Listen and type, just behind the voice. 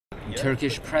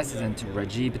Turkish President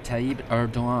Recep Tayyip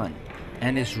Erdogan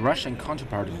and his Russian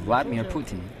counterpart Vladimir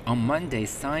Putin on Monday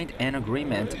signed an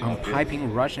agreement on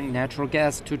piping Russian natural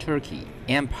gas to Turkey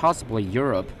and possibly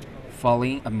Europe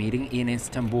following a meeting in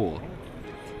Istanbul.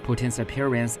 Putin's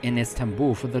appearance in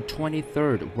Istanbul for the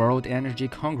 23rd World Energy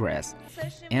Congress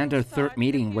and a third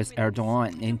meeting with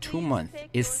Erdogan in 2 months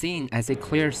is seen as a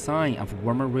clear sign of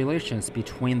warmer relations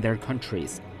between their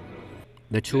countries.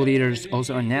 The two leaders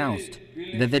also announced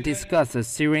that they discussed the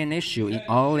Syrian issue in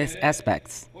all its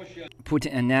aspects.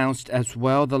 Putin announced as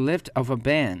well the lift of a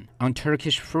ban on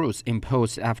Turkish fruits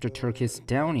imposed after Turkey's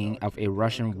downing of a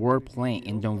Russian warplane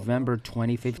in November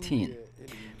 2015.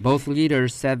 Both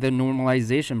leaders said the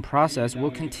normalization process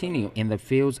will continue in the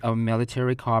fields of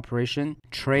military cooperation,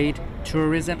 trade,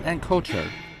 tourism, and culture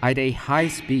at a high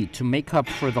speed to make up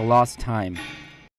for the lost time.